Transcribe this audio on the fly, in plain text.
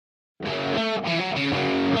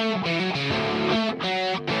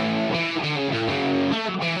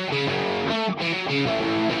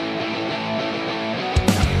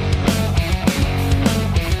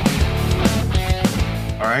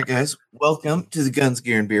right, guys. Welcome to the Guns,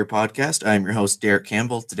 Gear, and Beer podcast. I'm your host, Derek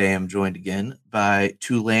Campbell. Today I'm joined again by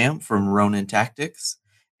Tu Lamb from Ronin Tactics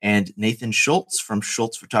and Nathan Schultz from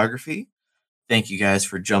Schultz Photography. Thank you guys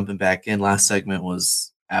for jumping back in. Last segment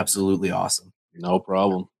was absolutely awesome. No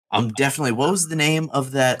problem. What was the name of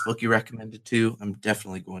that book you recommended to? I'm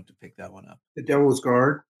definitely going to pick that one up. The Devil's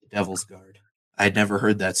Guard. The Devil's Guard. I'd never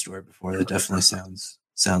heard that story before. That definitely sounds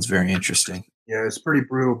very interesting. Yeah, it's a pretty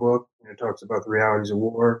brutal book. It talks about the realities of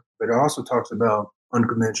war, but it also talks about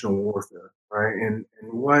unconventional warfare, right? And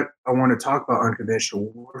what I want to talk about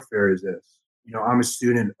unconventional warfare is this. I'm a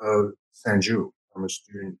student of Sanju. I'm a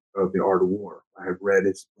student of the art of war. I have read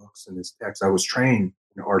his books and his texts. I was trained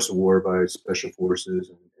in the arts of war by special forces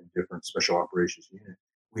and different special operations units.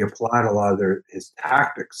 We applied a lot of his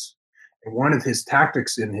tactics. And one of his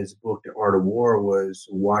tactics in his book, The Art of War, was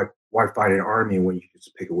why fight an army when you can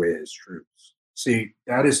just pick away his troops? See,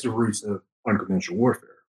 that is the roots of unconventional warfare,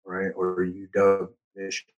 right? Or UW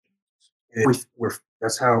missions.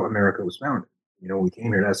 That's how America was founded. We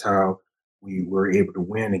came here. That's how we were able to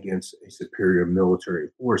win against a superior military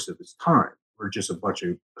force of its time. We're just a bunch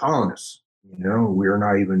of colonists. We are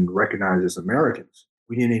not even recognized as Americans.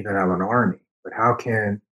 We didn't even have an army. But how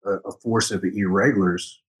can a force of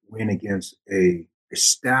irregulars win against a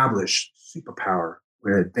established superpower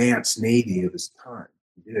with an advanced navy of its time?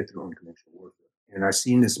 We did it through unconventional warfare. And I've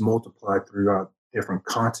seen this multiplied throughout different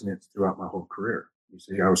continents throughout my whole career. You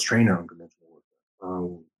see, I was trained in unconventional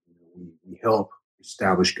warfare. We help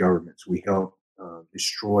establish governments. We help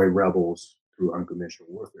destroy rebels through unconventional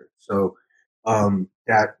warfare. So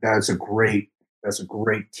that's a great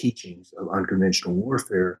teachings of unconventional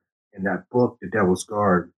warfare. And that book, The Devil's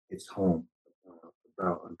Guard, it's home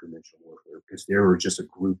about unconventional warfare, because there were just a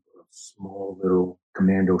group of small little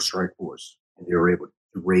commando strike force, and they were able to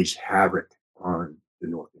rage havoc on the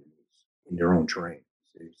North Vietnamese in their own terrain.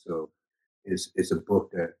 See? So it's a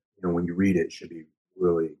book that, when you read it, should be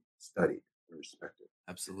really studied and respected.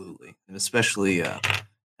 Absolutely. And especially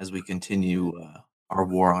as we continue our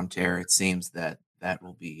war on terror, it seems that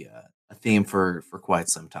will be a theme for quite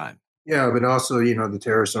some time. Yeah, but also, the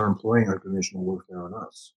terrorists are employing unconventional warfare on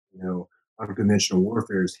us. Unconventional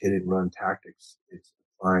warfare is hit and run tactics. It's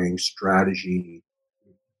applying strategy.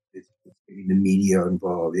 It's getting the media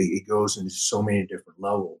involved. It goes into so many different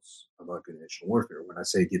levels of unconventional warfare. When I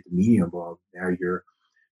say get the media involved, now you're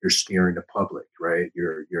scaring the public, right?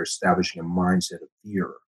 You're establishing a mindset of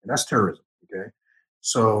fear, and that's terrorism. Okay,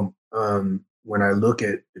 so when I look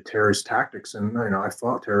at the terrorist tactics, and I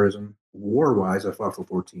fought terrorism war-wise, I fought for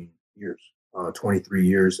 14 years, 23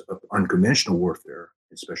 years of unconventional warfare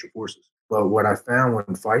in special forces. But what I found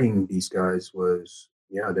when fighting these guys was,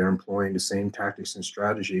 they're employing the same tactics and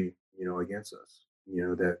strategy, against us.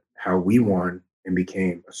 That how we won and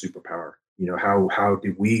became a superpower. How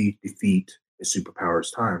did we defeat a superpower's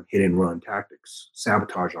time? Hit and run tactics,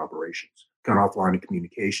 sabotage operations, cut off line of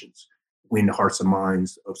communications, win the hearts and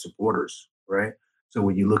minds of supporters, right? So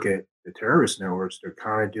when you look at the terrorist networks, they're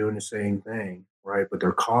kind of doing the same thing, right? But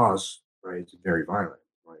their cause, right, is very violent,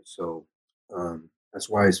 right? So that's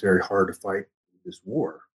why it's very hard to fight this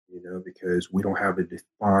war, because we don't have a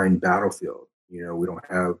defined battlefield. We don't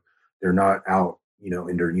have, they're not out,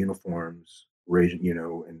 in their uniforms, raging,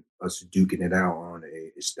 and us duking it out on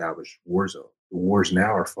a established war zone. The wars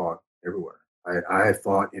now are fought everywhere. I have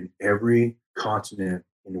fought in every continent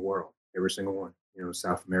in the world, every single one.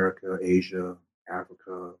 South America, Asia,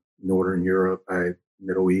 Africa, Northern Europe,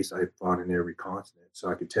 Middle East. I fought in every continent. So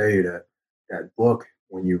I could tell you that book,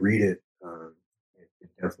 when you read it, it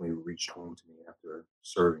definitely reached home to me after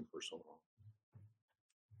serving for so long.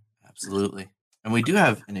 Absolutely. And we do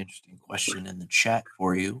have an interesting question in the chat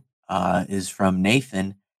for you. Is from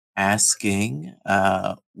Nathan asking,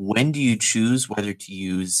 when do you choose whether to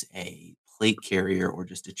use a plate carrier or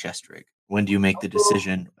just a chest rig? When do you make the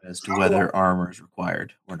decision as to whether armor is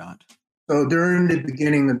required or not? So during the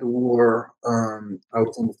beginning of the war, I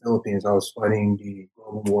was in the Philippines. I was fighting the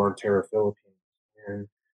global war on terror, Philippines, and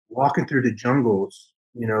walking through the jungles.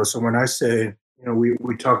 So when I say,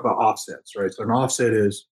 we talk about offsets, right? So an offset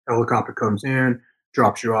is helicopter comes in,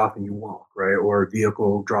 drops you off, and you walk, right? Or a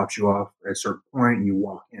vehicle drops you off at a certain point and you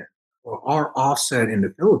walk in. Well, our offset in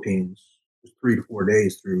the Philippines was 3 to 4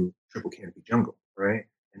 days through triple canopy jungle, right?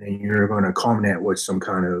 And then you're going to culminate with some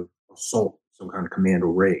kind of assault, some kind of commando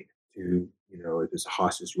raid to, if it's a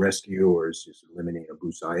hostage rescue or it's just eliminate a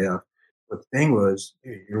Busayaf. But the thing was,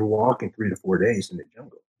 you're walking 3 to 4 days in the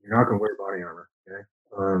jungle. You're not going to wear body armor, okay?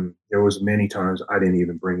 There was many times I didn't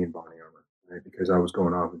even bring in body armor, right? Because I was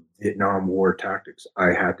going off of Vietnam War tactics. I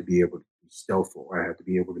had to be able to be stealthful. I had to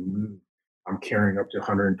be able to move. I'm carrying up to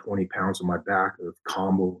 120 pounds on my back of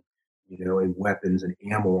combo, and weapons and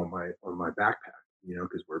ammo on my backpack,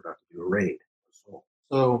 because we're about to do a raid.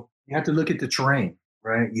 So you have to look at the terrain,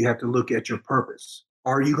 right? You have to look at your purpose.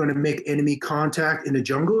 Are you going to make enemy contact in the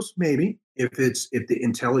jungles? Maybe if the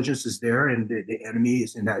intelligence is there and the enemy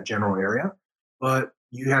is in that general area. But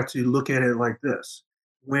you have to look at it like this.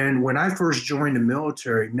 When I first joined the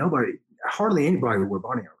military, hardly anybody wore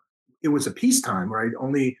body armor. It was a peacetime, right?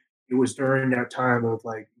 Only it was during that time of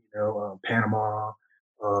Panama.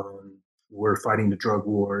 Um, we're fighting the drug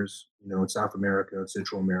wars, in South America and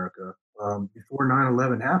Central America. Before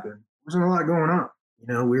 9/11 happened, there wasn't a lot going on.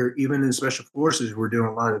 We're even in special forces, we're doing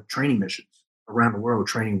a lot of training missions around the world,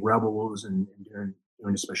 training rebels and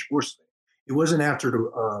doing the special forces thing. It wasn't after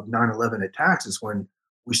the 9/11 attacks is when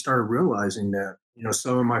we started realizing that,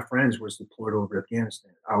 some of my friends was deployed over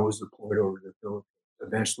Afghanistan. I was deployed over the Philippines.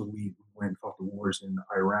 Eventually, we went and fought the wars in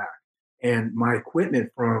Iraq. And my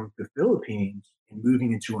equipment from the Philippines and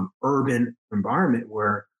moving into an urban environment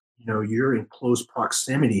where, you're in close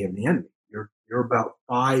proximity of the enemy. You're about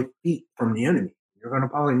 5 feet from the enemy. You're going to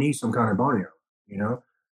probably need some kind of body armor, you know.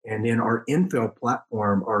 And then our infill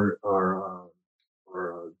platform, our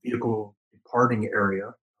vehicle departing area,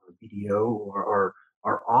 our VDO, or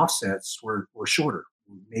our offsets were shorter.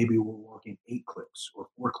 Maybe we're walking 8 clicks or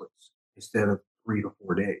 4 clicks instead of 3 to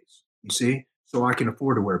 4 days. You see, so I can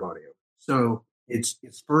afford to wear body armor. So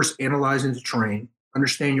it's first analyzing the terrain,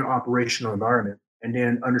 understand your operational environment, and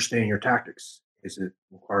then understand your tactics. Is it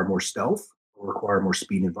require more stealth or require more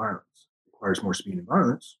speed and violence? It requires more speed and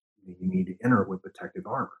violence. You need to enter with protective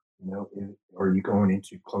armor. Or are you going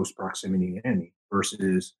into close proximity to enemy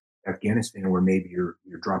versus Afghanistan, where maybe you're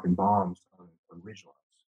dropping bombs on ridge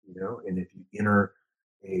lines, and if you enter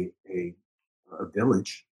a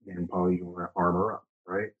village, then probably you want to armor up,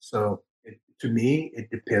 right? So to me,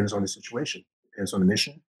 it depends on the situation, it depends on the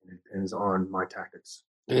mission, and it depends on my tactics.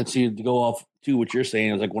 And see, to go off to what you're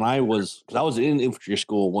saying, is like when because I was in infantry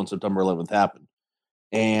school when September 11th happened,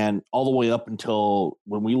 and all the way up until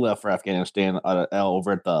when we left for Afghanistan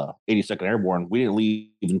over at the 82nd Airborne, we didn't leave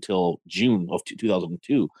until June of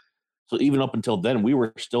 2002. So even up until then, we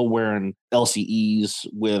were still wearing LCEs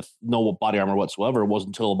with no body armor whatsoever. It wasn't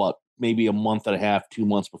until about maybe a month and a half, 2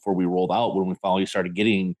 months before we rolled out when we finally started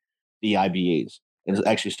getting the IBAs and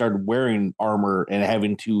actually started wearing armor and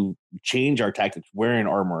having to change our tactics wearing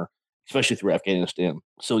armor, especially through Afghanistan.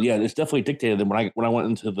 So yeah, it's definitely dictated. And when I went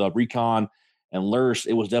into the recon and LURS,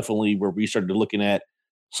 it was definitely where we started looking at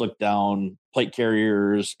slick down plate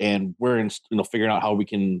carriers and wearing, figuring out how we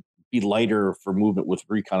can be lighter for movement with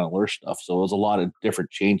recon and LURS stuff. So it was a lot of different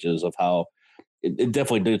changes of how it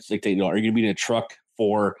definitely did dictate, are you going to be in a truck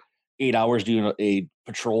for 8 hours doing a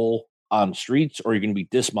patrol on streets, or are you going to be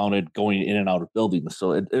dismounted going in and out of buildings?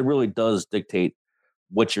 So it really does dictate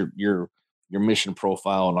what your mission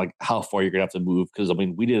profile and like how far you're going to have to move. Because I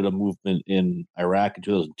mean, we did a movement in Iraq in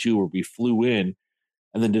 2002 where we flew in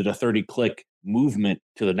and then did a 30-click movement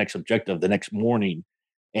to the next objective the next morning,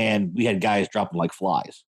 and we had guys dropping like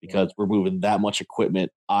flies because we're moving that much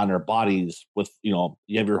equipment on our bodies with, you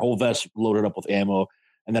have your whole vest loaded up with ammo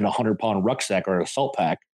and then a 100-pound rucksack or an assault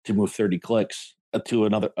pack to move 30 clicks to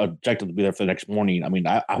another objective to be there for the next morning. I mean,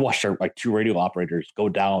 I watched our like 2 radio operators go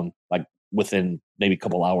down like within maybe a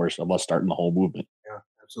couple hours of us starting the whole movement. Yeah,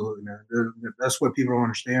 absolutely, man. That's what people don't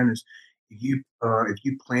understand is if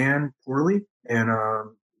you plan poorly, and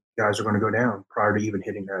guys are going to go down prior to even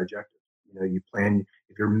hitting that objective. You plan,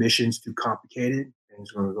 if your mission's too complicated,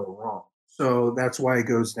 things are going to go wrong. So that's why it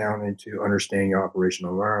goes down into understanding your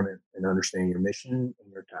operational environment and understanding your mission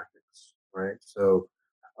and your tactics, right? So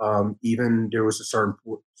even there was a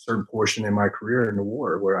certain portion in my career in the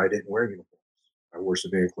war where I didn't wear uniforms. I wore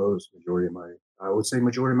civilian clothes. I would say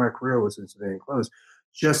majority of my career was in civilian clothes,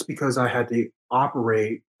 just because I had to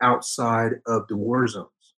operate outside of the war zones.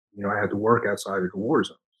 I had to work outside of the war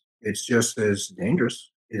zones. It's just as dangerous.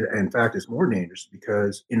 In fact, it's more dangerous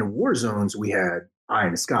because in the war zones we had eye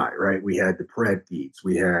in the sky, right? We had the Pred feeds,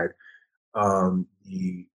 we had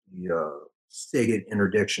the SIGINT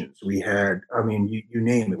interdictions, we had, I mean, you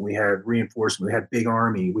name it. We had reinforcement, we had big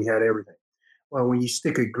army, we had everything. Well, when you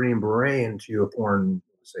stick a Green Beret into a foreign,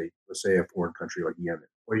 let's say a foreign country like Yemen,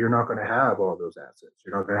 well, you're not going to have all those assets.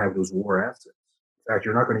 You're not going to have those war assets. In fact,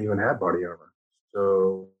 you're not going to even have body armor.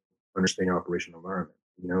 So understand your operational environment,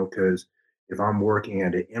 because if I'm working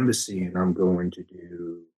at an embassy and I'm going to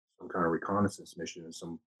do some kind of reconnaissance mission in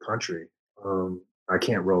some country, I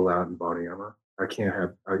can't roll out in body armor. I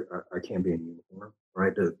can't be in uniform,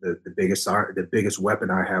 right? The biggest weapon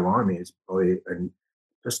I have on me is probably a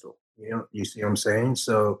pistol. You see what I'm saying?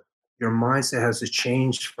 So your mindset has to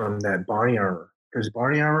change from that body armor, because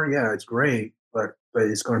body armor, yeah, it's great, but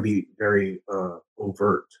it's going to be very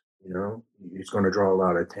overt. You know, it's going to draw a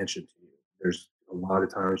lot of attention to you. There's a lot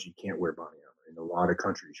of times you can't wear body armor. In a lot of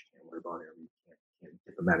countries, you can't wear body armor. You can't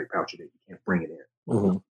diplomatic pouch it in. You can't bring it in, Mm-hmm.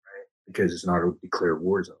 right? Because it's not a declared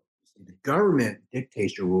war zone. See, the government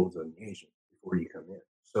dictates your rules of engagement before you come in.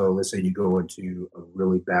 So let's say you go into a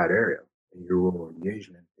really bad area and your rule of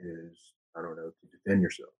engagement is, I don't know, to defend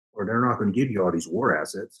yourself. Or they're not going to give you all these war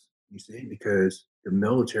assets, you see, because the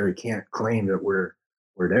military can't claim that we're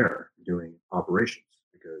there doing operations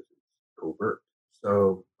because it's covert.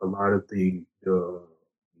 So a lot of the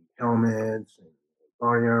helmets and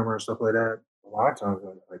body armor and stuff like that, a lot of times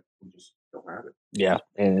like we just don't have it. Yeah,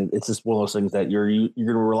 and it's just one of those things that you're going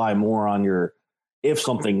to rely more on your, if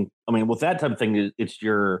something. I mean, with that type of thing, it's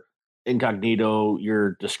your incognito,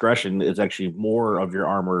 your discretion is actually more of your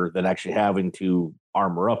armor than actually having to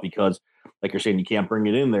armor up, because, like you're saying, you can't bring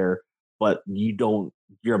it in there, but you don't.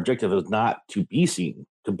 Your objective is not to be seen,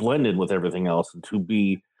 to blend in with everything else, and to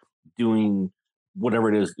be doing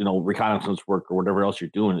whatever it is, reconnaissance work or whatever else you're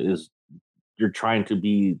doing. Is you're trying to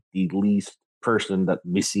be the least person that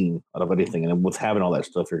be seen out of anything, and with having all that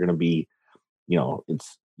stuff, you're going to be,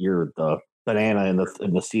 you're the banana in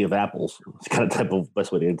the sea of apples. It's kind of type of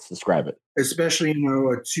best way to describe it. Especially, a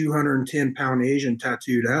 210-pound Asian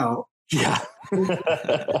tattooed out. Yeah.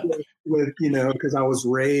 with because I was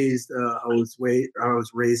raised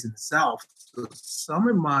raised in the South, so some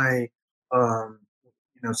of my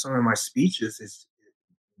speeches is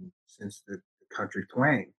since the country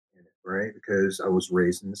twang in it, right? Because I was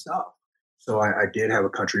raised in the South, so I did have a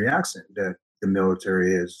country accent that the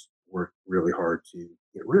military has worked really hard to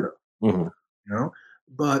get rid of. Mm-hmm.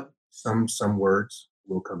 But some words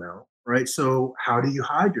will come out, right? So how do you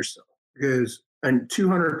hide yourself? Because a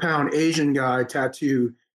 200-pound Asian guy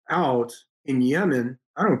tattooed out in Yemen,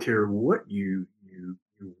 I don't care what you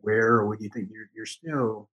wear or what you think, you're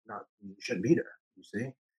still not, you shouldn't be there, you see?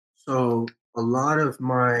 So a lot of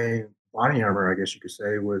my body armor, I guess you could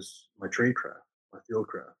say, was my trade craft, my field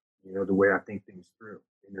craft, the way I think things through,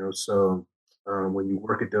 so when you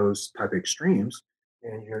work at those type of extremes,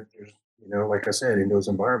 and you're like I said, in those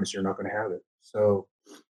environments, you're not going to have it. So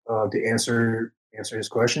to answer his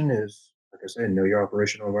question is, like I said, know your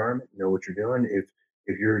operational environment, know what you're doing.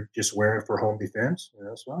 If you're just wearing for home defense,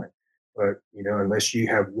 that's fine. But unless you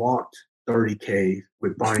have walked 30K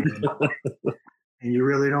with body and you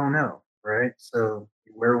really don't know, right? So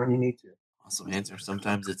you wear when you need to. Awesome answer.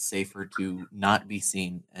 Sometimes it's safer to not be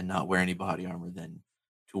seen and not wear any body armor than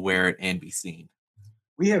to wear it and be seen.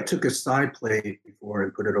 We have took a side plate before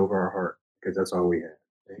and put it over our heart because that's all we had.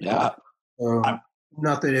 Yeah.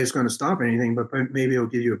 Nothing is going to stop anything, but maybe it'll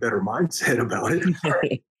give you a better mindset about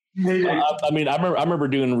it. Maybe. I mean, I remember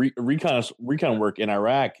doing recon work in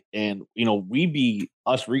Iraq, and our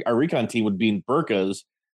recon team would be in burqas,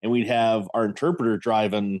 and we'd have our interpreter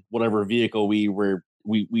driving whatever vehicle we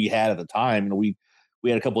had at the time. We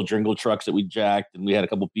had a couple of Dringle trucks that we jacked, and we had a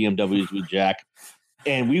couple of BMWs we jacked.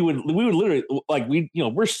 And we would literally, like,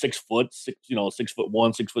 we're 6 foot, 6'1",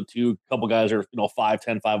 6'2". A couple guys are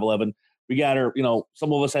 5'10", 5'11". We got our,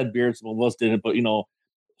 some of us had beards, some of us didn't, but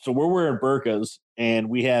so we're wearing burqas, and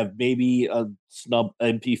we have maybe a snub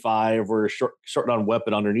MP5 or a short on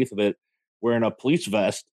weapon underneath of it, wearing a police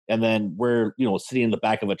vest, and then we're sitting in the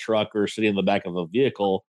back of a truck or sitting in the back of a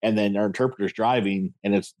vehicle, and then our interpreter's driving,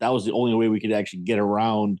 and that was the only way we could actually get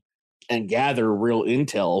around and gather real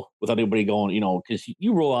intel without anybody going, because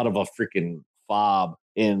you roll out of a freaking fob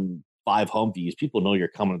in 5 Humvees, people know you're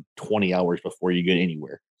coming 20 hours before you get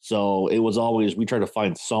anywhere. So it was always, we try to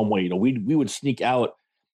find some way, we would sneak out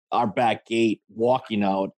our back gate, walking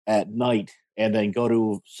out at night, and then go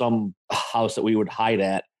to some house that we would hide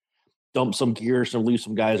at, dump some gear, leave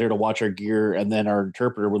some guys there to watch our gear, and then our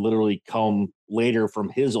interpreter would literally come later from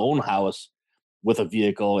his own house with a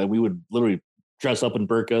vehicle, and we would literally dress up in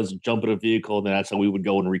burqas, jump in a vehicle, and that's how we would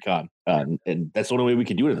go and recon. And that's the only way we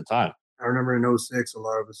could do it at the time. I remember in 06, a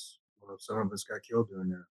lot of us, some of us got killed doing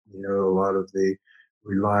that. A lot of the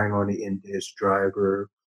relying on the indigenous driver.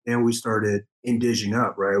 Then we started indiging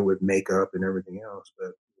up, right, with makeup and everything else. But,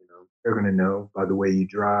 they're going to know by the way you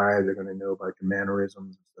drive. They're going to know by your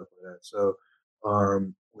mannerisms and stuff like that. So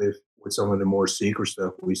with some of the more secret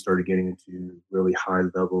stuff, we started getting into really high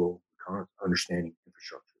level understanding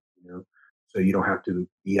infrastructure, So you don't have to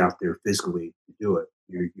be out there physically to do it.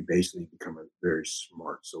 You basically become a very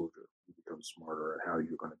smart soldier. You become smarter at how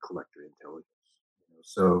you're going to collect your intelligence.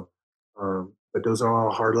 So, but those are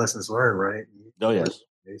all hard lessons learned, right? Oh, yes.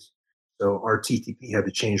 So our TTP had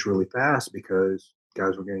to change really fast because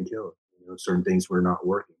guys were getting killed. certain things were not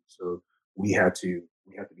working. So we had to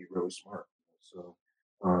be really smart. So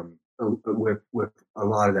but with a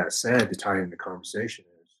lot of that said, to tie in the conversation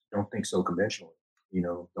is don't think so conventionally.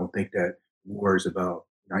 Don't think that war is about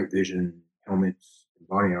night vision, helmets, and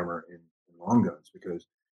body armor and long guns, because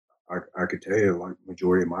I could tell you, like,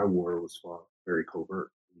 majority of my war was fought very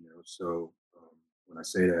covert. So when I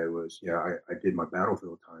say that, it was, yeah, I did my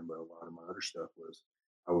battlefield time, but a lot of my other stuff was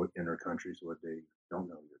I would enter countries where they don't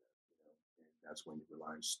know you're there. And that's when you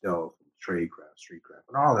rely on stealth and tradecraft, streetcraft,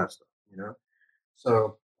 and all that stuff.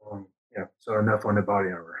 So yeah, so enough on the body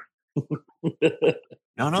armor.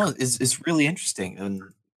 No, it's really interesting, and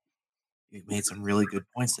you made some really good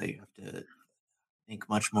points that you have to think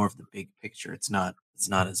much more of the big picture. It's not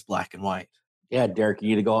as black and white. Yeah, Derek, you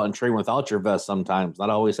need to go out and train without your vest sometimes. Not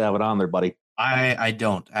always have it on there, buddy. I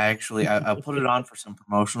don't. I put it on for some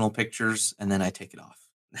promotional pictures and then I take it off.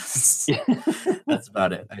 That's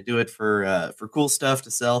about it. I do it for cool stuff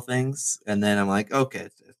to sell things, and then I'm like, okay,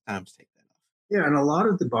 it's time to take that off. Yeah, and a lot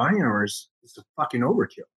of the body armor is a fucking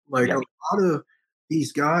overkill. Like, Yeah. a lot of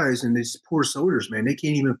these guys and these poor soldiers, man, they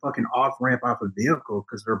can't even fucking off ramp off a vehicle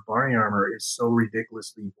because their body armor is so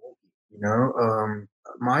ridiculously bulky.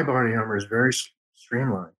 My body armor is very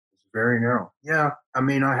streamlined. It's very narrow. Yeah, I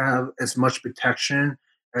may not have as much protection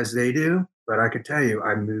as they do, but I can tell you,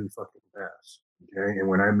 I move fucking fast. Okay, and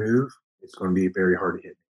when I move, it's going to be very hard to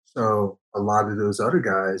hit me. So a lot of those other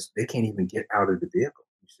guys, they can't even get out of the vehicle.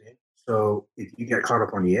 You see. So if you get caught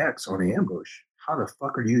up on the X on the ambush, how the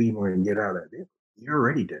fuck are you even going to get out of that vehicle? You're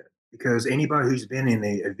already dead. Because anybody who's been in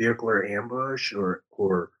a vehicular ambush or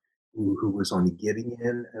who was on the getting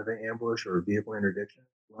in of an ambush or a vehicle interdiction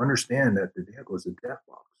will understand that the vehicle is a death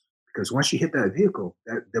box. Because once you hit that vehicle,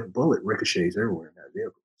 the bullet ricochets everywhere in that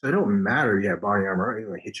vehicle. So it don't matter you have body armor,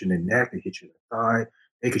 it hit you in the neck, it hit you in the thigh,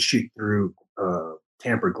 they could shoot through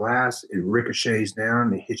tampered glass, it ricochets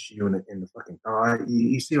down, it hits you in the fucking thigh.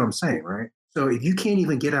 You see what I'm saying, right? So if you can't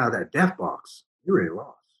even get out of that death box, you're really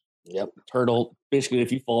lost. Yep. Turtle. Basically,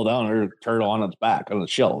 if you fall down, there's a turtle on its back on the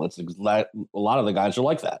shell. That's a lot of the guys are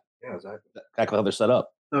like that. Yeah, exactly. That's exactly how they're set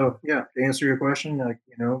up. So yeah, to answer your question, like,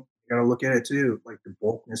 you gotta look at it too, like the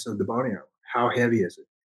bulkness of the body armor. How heavy is it?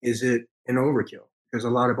 Is it an overkill? Because a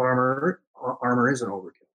lot of armor is an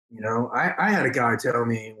overkill. I had a guy tell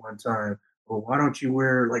me one time, well, why don't you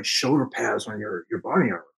wear like shoulder pads on your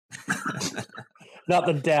body armor? Not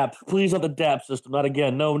the DAP. Please, not the DAP system. Not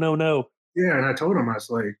again. No. Yeah, and I told him, I was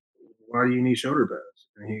like, why do you need shoulder pads?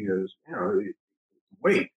 And he goes,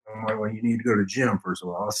 weight. I'm like, well, you need to go to the gym, first of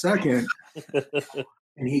all. Second,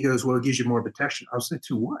 and he goes, well, it gives you more protection. I said,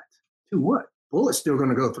 to what? To what? Bullet's still going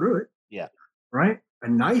to go through it. Yeah. Right? A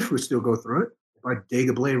knife would still go through it. If I dig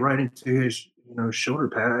a blade right into his, shoulder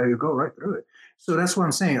pad, I would go right through it. So that's what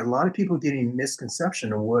I'm saying. A lot of people get a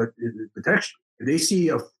misconception of what is protection. If they see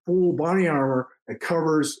a full body armor that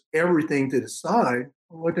covers everything to the side,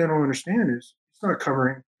 what they don't understand is it's not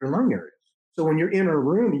covering your lung areas. So when you're in a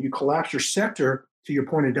room and you collapse your sector to your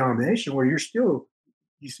point of domination, where you're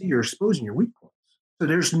exposing your weak points. So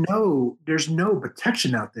there's no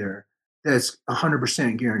protection out there that's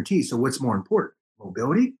 100% guaranteed. So what's more important?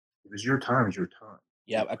 Mobility? If it's your time, it's your time.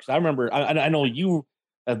 Yeah, because I remember, I know you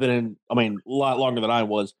have been in, a lot longer than I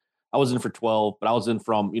was. I was in for 12, but I was in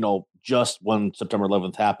from, just when September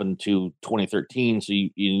 11th happened to 2013. So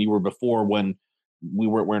you were before when we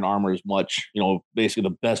weren't wearing armor as much. Basically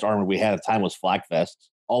the best armor we had at the time was flak vests,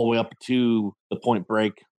 all the way up to the Point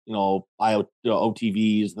Break,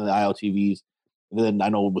 OTVs and the ILTVs. And then I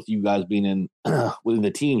know with you guys being in within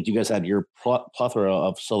the teams, you guys had your plethora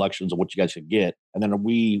of selections of what you guys could get. And then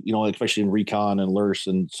we, especially in Recon and LURS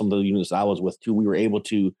and some of the units I was with too, we were able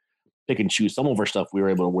to pick and choose some of our stuff we were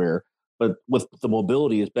able to wear. But with the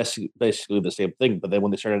mobility, is basically the same thing. But then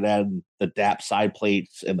when they started adding the DAP side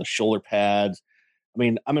plates and the shoulder pads,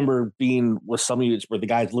 I remember being with some units where the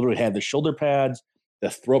guys literally had the shoulder pads, the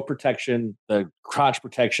throat protection, the crotch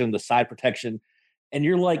protection, the side protection. And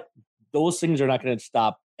you're like, those things are not going to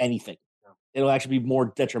stop anything. It'll actually be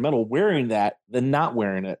more detrimental wearing that than not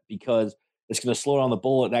wearing it, because it's going to slow down the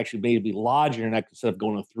bullet and actually maybe lodge in your neck instead of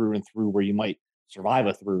going through and through where you might survive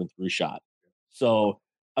a through and through shot. So,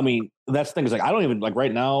 that's the thing is, like, I don't even, like,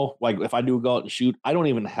 right now, like, if I do go out and shoot, I don't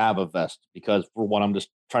even have a vest, because for one, I'm just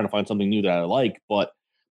trying to find something new that I like. But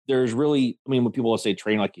there's really, when people will say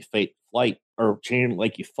train like you fight, or train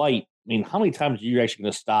like you fight, how many times are you actually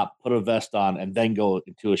going to stop, put a vest on, and then go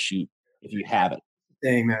into a shoot if you haven't?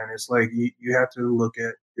 Thing, man, it's like you have to look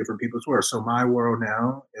at different people's work. So my world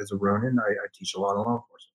now, as a Ronin, I teach a lot of law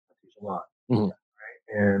enforcement. I teach a lot, mm-hmm. Right?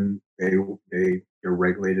 And they're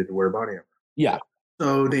regulated to wear body armor. Yeah.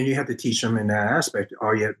 So then you have to teach them in that aspect.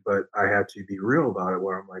 Oh, yeah, but I have to be real about it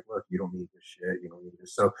where I'm like, look, you don't need this shit. You don't need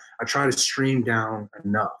this. So I try to stream down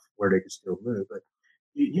enough where they can still move. But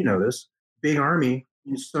you know this big army,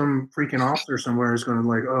 some freaking officer somewhere is going to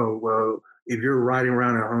like, oh, well, if you're riding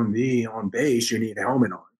around at Humvee on base, you need a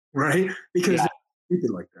helmet on, right? Because Yeah. they're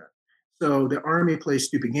stupid like that. So the army plays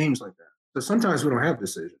stupid games like that. So sometimes we don't have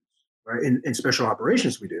decisions, right? In special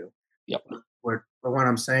operations, we do. Yep. But what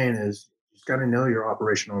I'm saying is, you just got to know your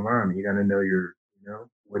operational environment. You got to know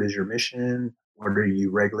what is your mission? What are you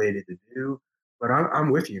regulated to do? But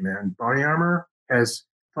I'm with you, man. Body armor has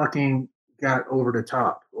fucking got over the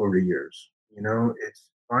top over the years. It's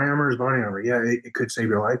body armor is body armor. Yeah, it could save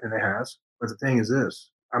your life, and it has. But the thing is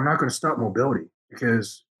this: I'm not going to stop mobility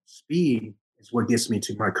because speed is what gets me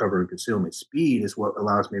to my cover and concealment. Speed is what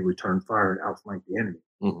allows me to return fire and outflank the enemy.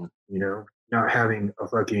 Mm-hmm. Not having a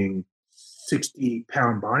fucking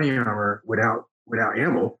 60-pound body armor without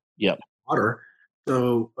ammo. Yep. Water.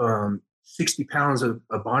 So 60 pounds of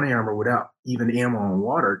body armor without even ammo and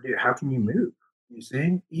water, dude, how can you move? You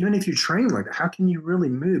see? Even if you train like that, how can you really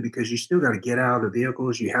move? Because you still got to get out of the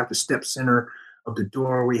vehicles. You have to step center of the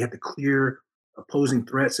door where you have to clear opposing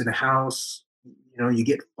threats in the house. You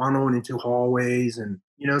get funneled into hallways and,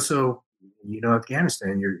 so,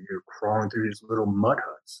 Afghanistan, you're crawling through these little mud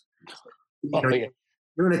huts.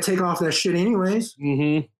 You're going to take off that shit anyways.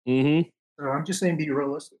 Mm-hmm. Mm-hmm. So I'm just saying be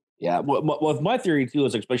realistic. Yeah. Well, with my theory too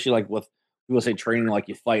is especially like with people say training like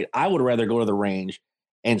you fight, I would rather go to the range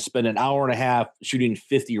and spend an hour and a half shooting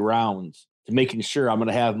 50 rounds to making sure I'm going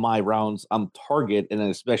to have my rounds on target, and then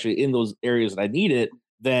especially in those areas that I need it,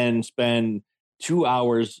 than spend 2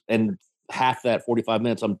 hours and half that 45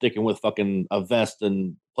 minutes I'm dicking with fucking a vest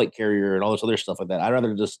and plate carrier and all this other stuff like that. I'd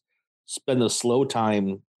rather just spend the slow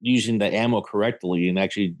time using the ammo correctly and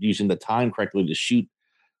actually using the time correctly to shoot,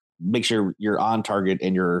 make sure you're on target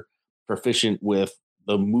and you're proficient with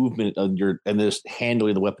the movement of and this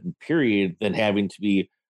handling the weapon period, than having to be,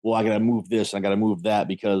 well, I got to move this, I got to move that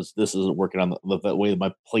because this isn't working on the way that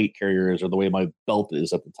my plate carrier is or the way my belt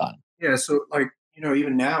is at the time. Yeah. So like,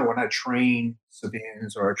 even now when I train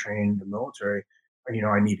civilians or I train the military,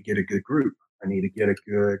 I need to get a good group. I need to get a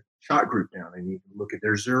good shot group down. I need to look at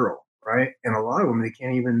their zero, right? And a lot of them, they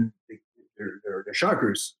can't even, their shot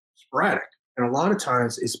groups sporadic. And a lot of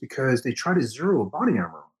times it's because they try to zero a body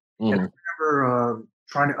armor. Mm-hmm. And I remember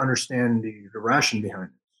trying to understand the ration behind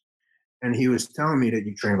this. And he was telling me that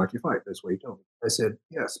you train like you fight. That's what he told me. I said,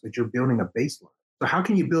 yes, but you're building a baseline. So how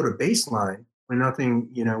can you build a baseline when nothing,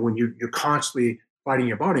 when you're constantly fighting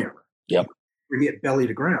your body armor? Yep. You get belly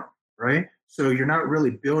to ground, right? So you're not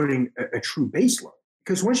really building a true baseline.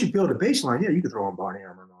 Because once you build a baseline, yeah, you can throw on body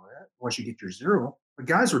armor and all that. Once you get your zero, but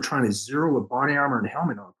guys were trying to zero a body armor and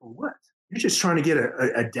helmet on for what? You're just trying to get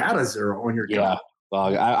a data zero on your gun.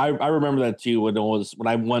 Well, I remember that too when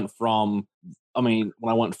I went from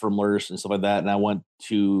LERS and stuff like that, and I went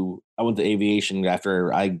to aviation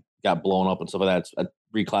after I got blown up and stuff like that. I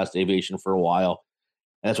reclassed aviation for a while,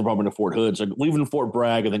 and that's what brought me to Fort Hood. So leaving Fort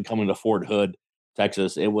Bragg and then coming to Fort Hood,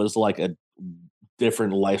 Texas, it was like a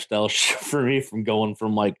different lifestyle for me, from going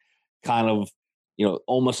from like kind of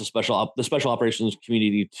almost the special operations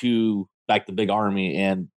community to back the big army,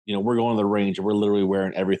 and we're going to the range and we're literally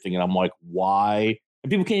wearing everything, and I'm like, why? And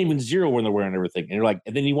people can't even zero when they're wearing everything, and you're like,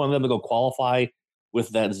 and then you want them to go qualify with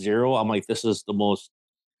that zero. I'm like, this is the most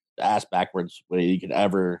ass backwards way you could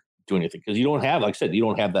ever do anything, because you don't have, like I said, you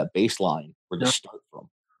don't have that baseline where to start from.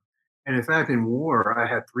 And in fact, in war, I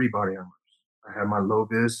had 3 body armors. I had my low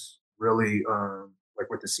vis, really like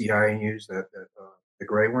what the CIA used, the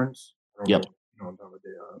gray ones. I don't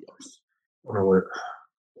know what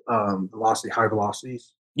velocity, high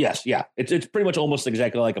velocities. Yes, yeah, it's pretty much almost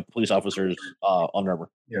exactly like a police officer's Under Armour.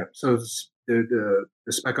 Yeah, so the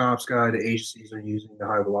spec ops guy, the agencies are using the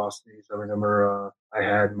high velocities. I remember I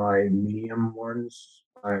had my medium ones,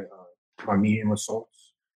 my medium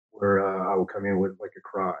assaults, where I would come in with like a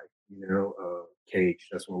cry, cage.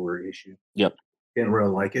 That's what we're issued. Yep. Didn't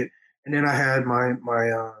really like it. And then I had my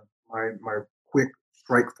quick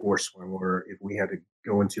strike force one, where if we had to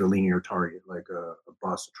go into a linear target, like a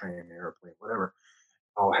bus, a train, an airplane, whatever,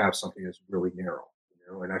 I'll have something that's really narrow.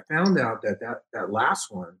 And I found out that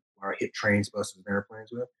last one, where I hit trains, buses, and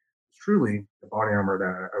airplanes with, was truly the body armor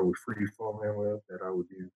that I would free fall in with, that I would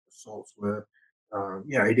do assaults with.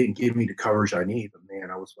 Yeah, it didn't give me the coverage I need, but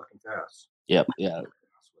man, I was fucking fast. Yep. Yeah.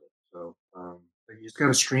 So you just got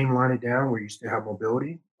to streamline it down where you still have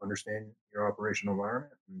mobility, understand your operational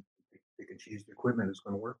environment, and pick and choose the equipment that's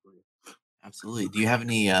going to work for you. Absolutely. Do you have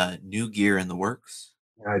any new gear in the works?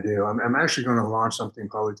 Yeah, I do. I'm actually going to launch something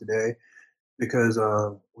probably today because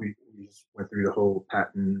we just went through the whole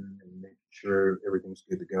patent and making sure everything's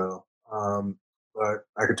good to go. But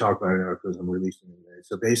I could talk about it now because I'm releasing it today.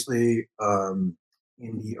 So basically,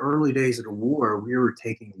 in the early days of the war, we were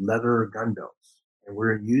taking leather gun belts and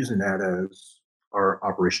we're using that as our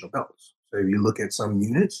operational belts. So if you look at some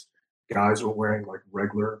units, guys were wearing like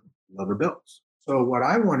regular leather belts. So what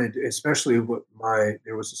I wanted, especially with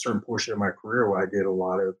there was a certain portion of my career where I did a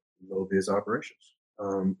lot of low vis operations,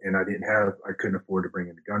 and I couldn't afford to bring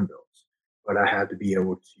in the gun belts, but I had to be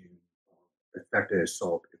able to effect an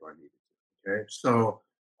assault if I needed to. Okay, so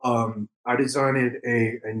I designed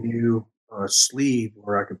a new sleeve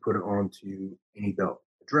where I could put it onto any belt,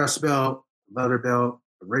 a dress belt, a leather belt,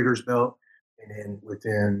 a rigger's belt, and then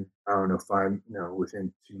within I don't know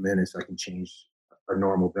within 2 minutes I can change a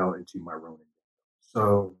normal belt into my Ronin.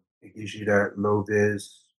 So it gives you that low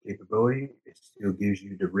vis capability. It still gives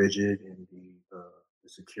you the rigid and the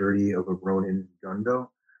security of a Ronin gun belt,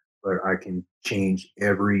 but I can change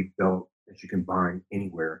every belt that you can bind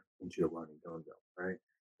anywhere into a Ronin gun belt, right?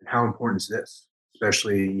 And how important is this?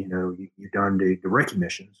 Especially, you've done the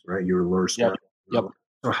recognitions, right? You're a lure Yep. scout. Yep.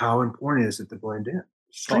 So how important is it to blend in?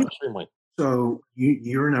 Extremely. So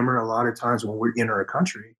you remember a lot of times when we enter a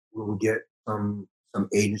country, we will get some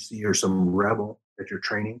agency or some rebel that you're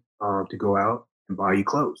training to go out and buy you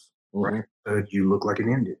clothes, right? So you look like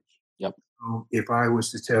an Indian. Yep. So if I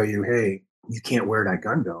was to tell you, hey, you can't wear that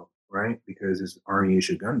gun belt, right? Because it's Army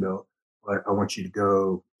issued gun belt, but I want you to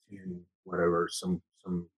go to whatever some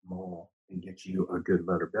mall and get you a good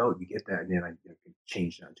leather belt. You get that, and then I can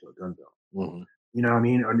change that into a gun belt. You know what I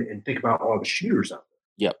mean? And think about all the shooters out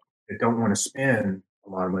there. Yep. That don't want to spend a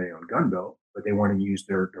lot of money on gun belt, but they want to use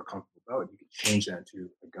their comfortable belt. You can change that to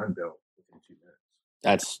a gun belt within 2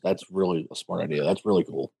 minutes. That's really a smart idea. That's really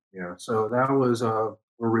cool. Yeah. So that was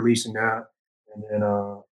we're releasing that, and then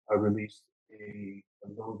I released a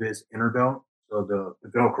low vis inner belt. So the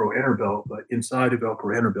Velcro inner belt, but inside the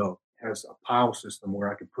Velcro inner belt has a pile system where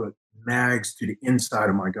I can put mags to the inside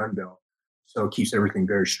of my gun belt. So it keeps everything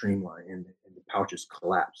very streamlined and the pouches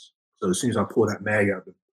collapse. So as soon as I pull that mag out,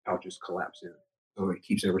 the pouches collapse in. So it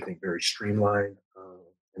keeps everything very streamlined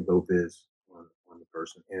and low vis on the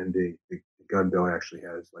person. And the gun belt actually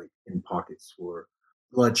has like in pockets for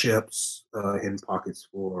blood chips, in pockets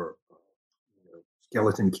for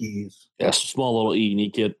skeleton keys. Yeah, small little E&E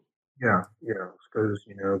kit. Yeah, because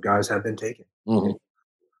guys have been taken.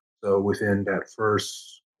 So within that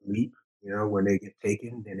first leap, when they get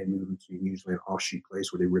taken, then they move into usually an offshoot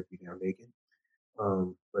place where they rip you down naked.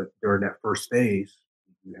 But during that first phase,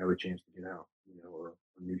 you have a chance to get out, or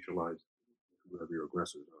neutralize whoever your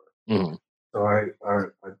aggressors are. So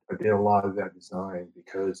I did a lot of that design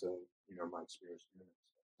because of my experience doing it.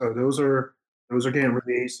 So those are getting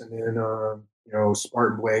released, and then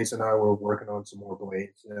Spartan Blades and I were working on some more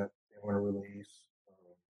blades that they want to release.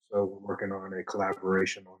 So we're working on a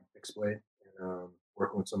collaboration on fixed blade and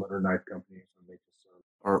working with some other knife companies on making some.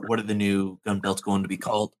 Or what are the new gun belts going to be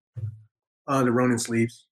called? The Ronin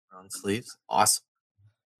sleeves. Ronin sleeves. Awesome.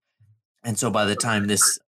 And so by the time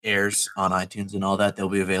this airs on iTunes and all that, they'll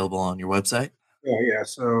be available on your website? Yeah.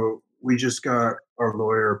 So we just got our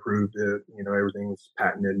lawyer approved it. Everything's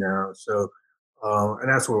patented now. So,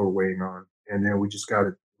 and that's what we're waiting on. And then we just got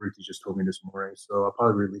it. Ruthie just told me this morning. So I'll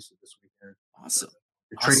probably release it this weekend. Awesome.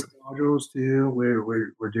 The training modules too.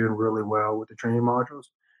 We're doing really well with the training modules.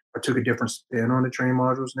 I took a different spin on the training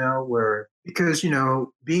modules now, because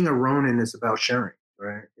being a Ronin is about sharing,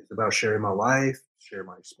 right? It's about sharing my life, share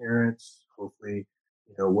my experience. Hopefully,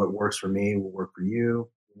 what works for me will work for you.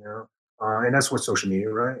 And that's what social media,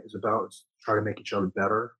 right, is about. It's try to make each other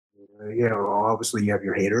better. Obviously you have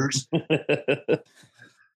your haters,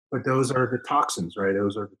 but those are the toxins, right?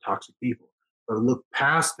 Those are the toxic people. But look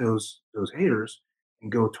past those haters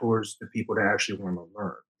and go towards the people that actually want to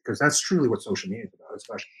learn, because that's truly what social media is about. It's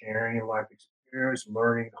about sharing your life experience,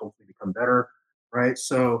 learning, hopefully become better, right?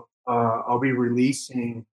 So I'll be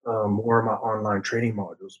releasing more of my online training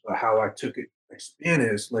modules. But how I took it, spin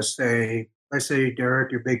is, let's say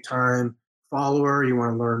Derek, you're a big time follower, you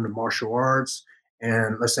want to learn the martial arts,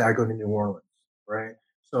 and let's say I go to New Orleans, right?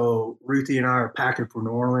 So Ruthie and I are packing for New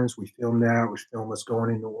Orleans. We filmed that. We filmed us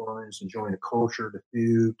going in New Orleans, enjoying the culture, the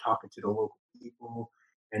food, talking to the local people.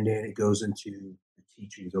 And then it goes into the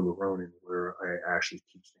teachings of a Ronin, where I actually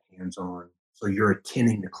teach the hands-on. So you're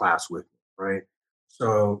attending the class with me, right?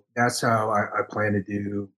 So that's how I plan to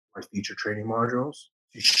do my future training modules,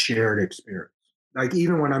 to share the experience. Like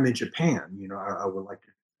even when I'm in Japan, I would like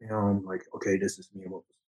to film like, okay, this is me about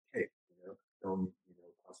this cake, film,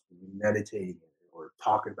 possibly meditating or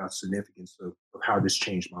talking about significance of how this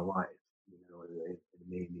changed my life. It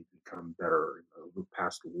made me become better. better, look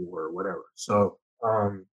past the war or whatever. So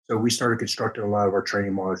we started constructing a lot of our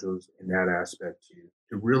training modules in that aspect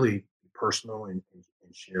to really be personal and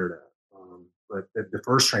share that. But the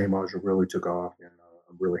first training module really took off, and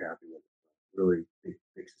I'm really happy with it. Really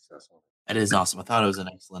big success on it. That is awesome. I thought it was an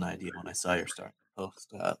excellent idea when I saw you're starting to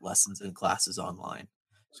post lessons and classes online.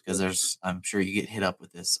 Because I'm sure you get hit up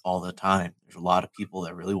with this all the time. There's a lot of people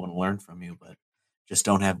that really want to learn from you, but just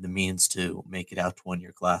don't have the means to make it out to one of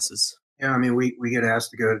your classes. Yeah, I mean, we get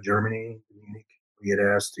asked to go to Germany, Munich. We get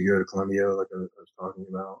asked to go to Colombia, like I was talking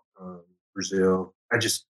about, Brazil. I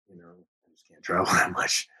just can't travel that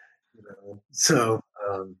much. So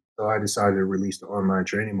I decided to release the online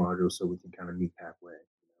training module so we can kind of meet halfway,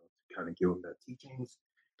 to kind of give them the teachings,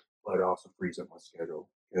 but it also frees up my schedule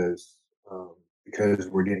because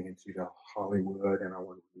we're getting into the Hollywood and I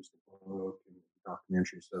want to release the book and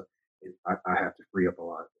documentary stuff. I have to free up a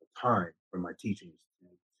lot of time from my teachings to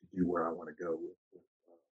do where I want to go with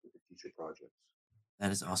the future projects.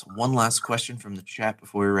 That is awesome. One last question from the chat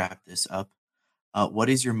before we wrap this up. What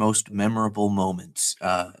is your most memorable moment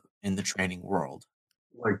in the training world?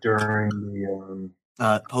 Like during the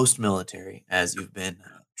Post-military, as you've been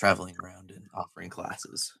traveling around and offering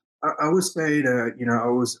classes. I would say that I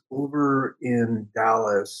was over in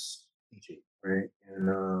Dallas teaching, right, and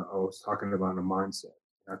I was talking about a mindset.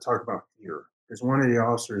 And I talked about fear because one of the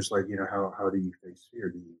officers, like, how do you face fear?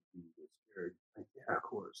 Do you get scared? Like, yeah, of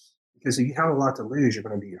course. Because if you have a lot to lose, you're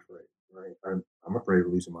going to be afraid, right? I'm afraid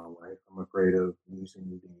of losing my life. I'm afraid of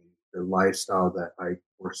losing the lifestyle that I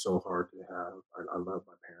worked so hard to have. I love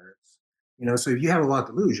my parents, So if you have a lot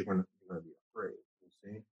to lose, you're going to be afraid.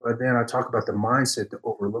 See? But then I talk about the mindset to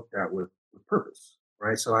overlook that with purpose,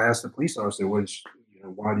 right? So I asked the police officer, why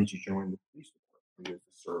did you join the police department?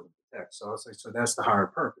 To serve and protect. So I was like, so that's the higher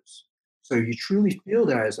purpose. So you truly feel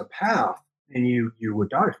that as a path, and you would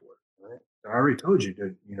die for it, right? So I already told you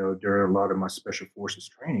that, during a lot of my special forces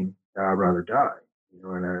training, that I'd rather die,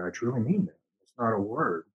 and I truly mean that. It's not a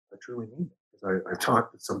word. I truly mean that because I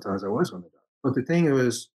thought that sometimes I was going to die. But the thing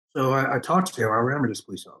was, so I talked to him. I remember this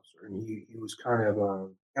police officer, and he was kind of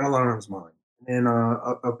got a lot on his mind. And then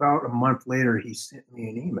about a month later, he sent me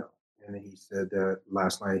an email, and he said that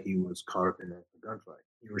last night he was caught up in a gunfight.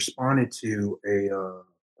 He responded to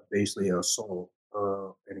basically a assault,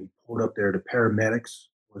 and he pulled up there. The paramedics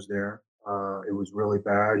was there. It was really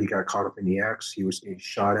bad. He got caught up in the X. He was getting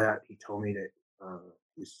shot at. He told me that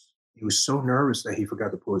he was so nervous that he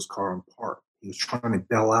forgot to put his car on park. He was trying to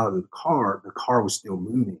bail out of the car. The car was still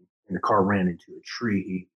moving, and the car ran into a tree.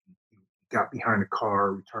 He got behind the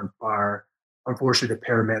car, returned fire. Unfortunately, the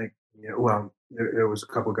paramedic, there was a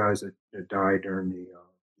couple of guys that died during the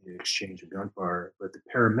exchange of gunfire, but the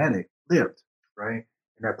paramedic lived, right?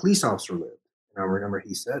 And that police officer lived. And I remember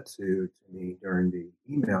he said to me during the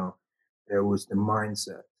email, that it was the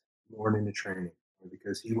mindset more than the training,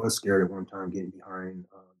 because he was scared at one time getting behind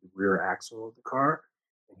the rear axle of the car,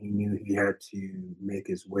 and he knew he had to make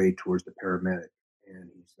his way towards the paramedic, and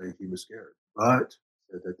he said he was scared, but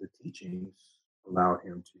said that the teachings allowed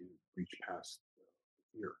him to reach past the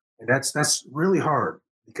fear, and that's really hard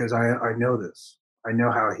because I know this. I know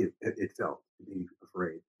how it felt to be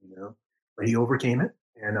afraid, but he overcame it,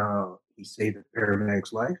 and he saved the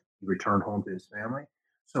paramedic's life. He returned home to his family.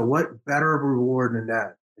 So what better reward than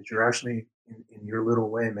that? That you're actually in your little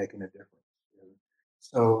way making a difference.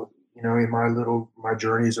 So in my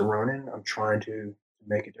journey as a Ronin, I'm trying to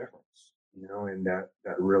make a difference. And that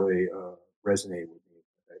really resonated with me.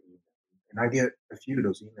 And I get a few of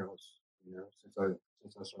those emails.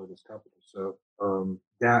 Since I started this company. So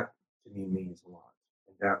that to me means a lot,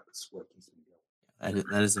 and that's what keeps me going.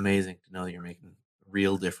 That is amazing to know that you're making a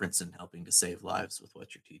real difference in helping to save lives with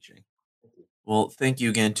what you're teaching. Well, thank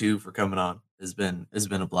you again too for coming on. It's been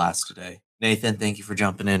a blast today. Nathan, thank you for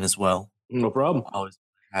jumping in as well. No problem. Always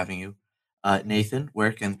having you. Nathan,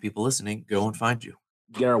 where can the people listening go and find you?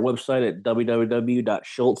 Get our website at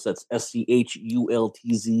www.schultz, that's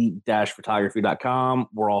schultz-photography.com.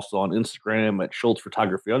 We're also on Instagram at Schultz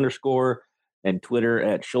Photography _ and Twitter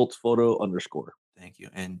at Schultz Photo _. Thank you.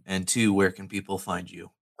 And two, where can people find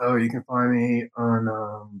you? Oh, you can find me on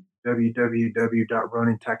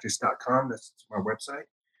www.ronintactics.com. That's my website.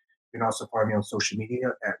 You can also find me on social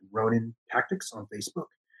media at Ronin Tactics on Facebook,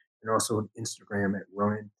 and also on Instagram at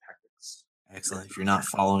Ronin Tactics. Excellent. If you're not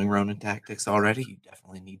following Ronin Tactics already, you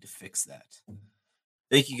definitely need to fix that.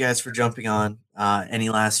 Thank you guys for jumping on. Any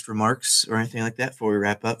last remarks or anything like that before we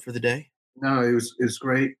wrap up for the day? No, it was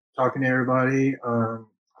great talking to everybody.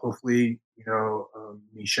 Hopefully,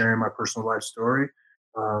 me sharing my personal life story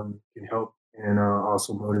can help and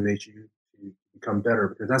also motivate you to become better,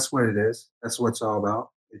 because that's what it is. That's what it's all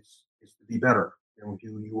about. It's to be better than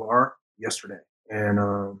who you are yesterday. And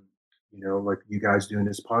like you guys doing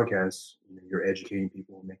this podcast, you're educating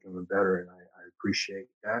people, making them better, and I appreciate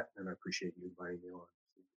that, and I appreciate you inviting me on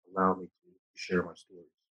to allow me to share my stories.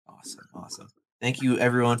 Awesome. Thank you,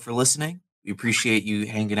 everyone, for listening. We appreciate you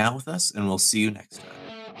hanging out with us, and we'll see you next time.